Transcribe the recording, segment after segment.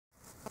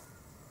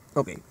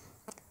Ok.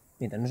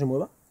 Mientras no se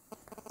mueva.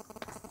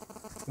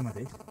 ¿Qué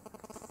matéis?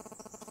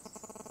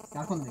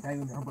 Claro, cuando me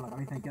caigo y me rompo la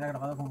cabeza y queda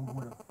grabado como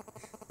muero.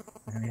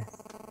 Mira, mira.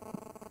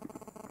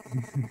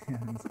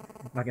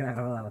 Va a quedar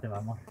grabada la teva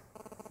amor.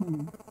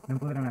 No em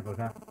podran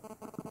acusar.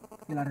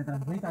 Que la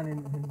retransmitan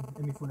en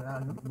mi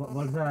funeral, ¿no?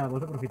 Vols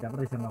aprofitar per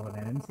deixar una bona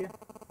herència?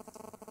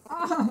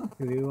 ¡Ah!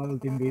 Si ho diu a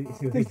l'últim vídeo...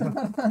 Si ho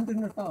Antes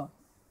no estaba.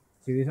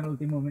 dius en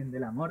l'últim moment de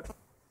la mort,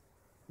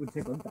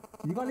 potser compta.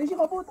 Si digo Aleix,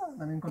 hijo puta,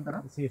 también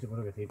contará. Sí,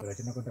 suposo que sí, però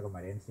això no compta com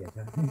a herència,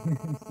 això.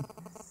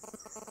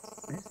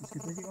 ¿Ves? Es que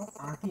tú has llegado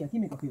aquí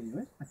me he cogido yo,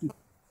 ¿ves? Aquí.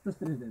 Estos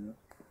 3 dedos.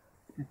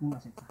 Que tú me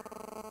has hecho.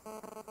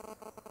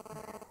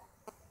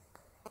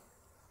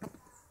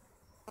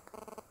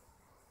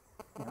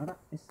 Y ahora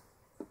es...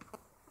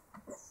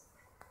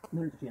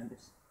 No lo he hecho así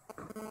antes.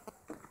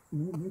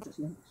 No lo he hecho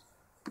así antes.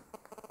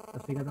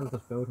 T'has ficat els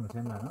dos peus, me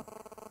sembla, no?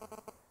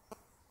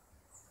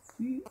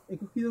 Sí, he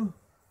cogido...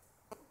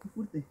 ¡Qué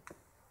fuerte!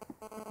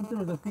 Justo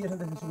los 2 pies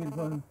antes de subir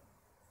con...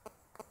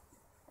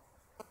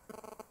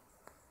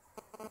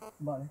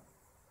 Vale.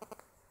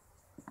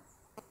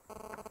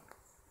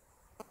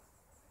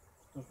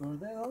 Estos 2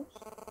 dedos.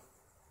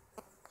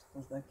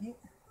 Estos de aquí.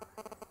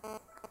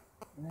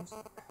 ¿Veis?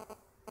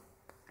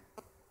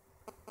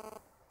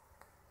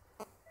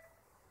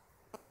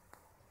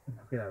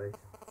 No queda de eso.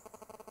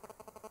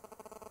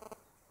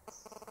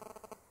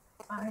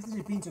 Ah, este es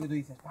el pincho que tú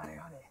dices. Vale,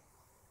 vale.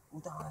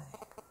 Puta madre.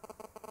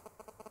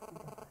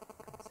 Puta madre.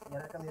 Y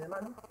ahora cambio de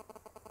mano.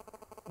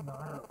 Y me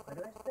agarro el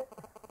agujero este.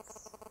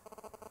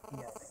 Y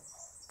ya lo tengo.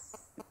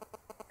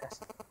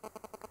 Casi.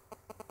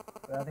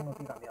 Pero ahora tengo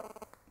que cambiarlo.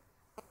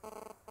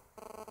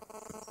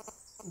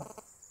 Vale.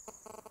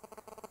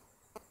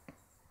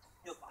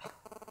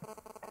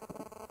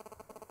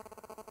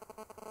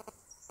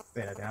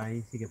 Espérate,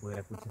 ahí sí que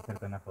podré potser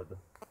fer-te una foto.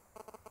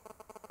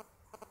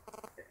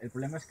 El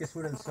problema és que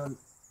surt el sol...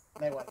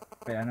 Da igual.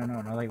 Espera,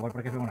 no da igual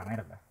perquè es veu una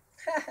merda.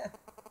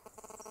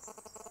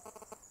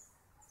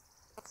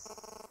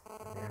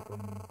 Mira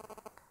com...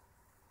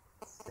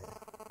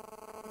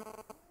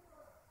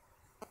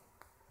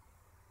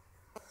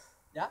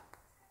 ¿Ya?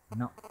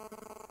 No.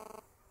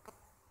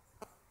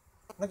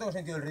 No tengo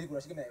sentido el ridículo,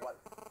 así que me da igual.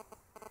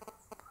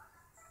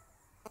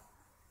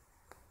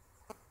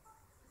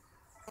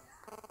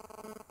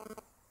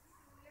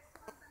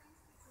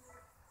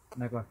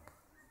 D'acord.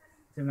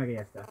 Sembla que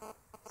ja està.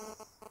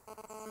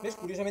 ¿Ves?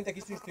 Curiosamente aquí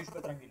estoy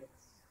súper tranquilo.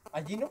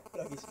 Allí no,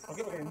 pero aquí sí. ¿Por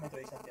qué? Porque hay un metro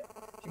de distancia.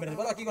 Si me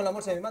resbalo aquí con la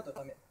bolsa me mato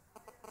también.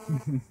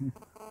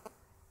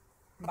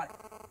 Vale.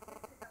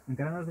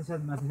 Encara no has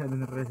deixat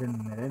res en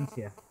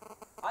herència.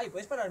 Ah, ¿y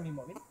puedes parar mi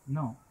móvil?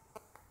 No.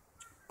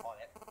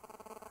 Joder.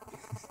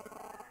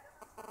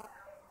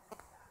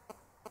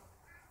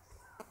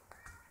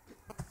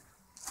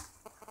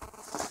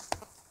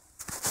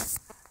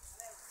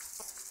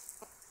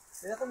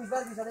 Te dejo mis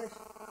Barbies, Alex.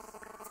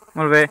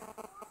 Molt bé.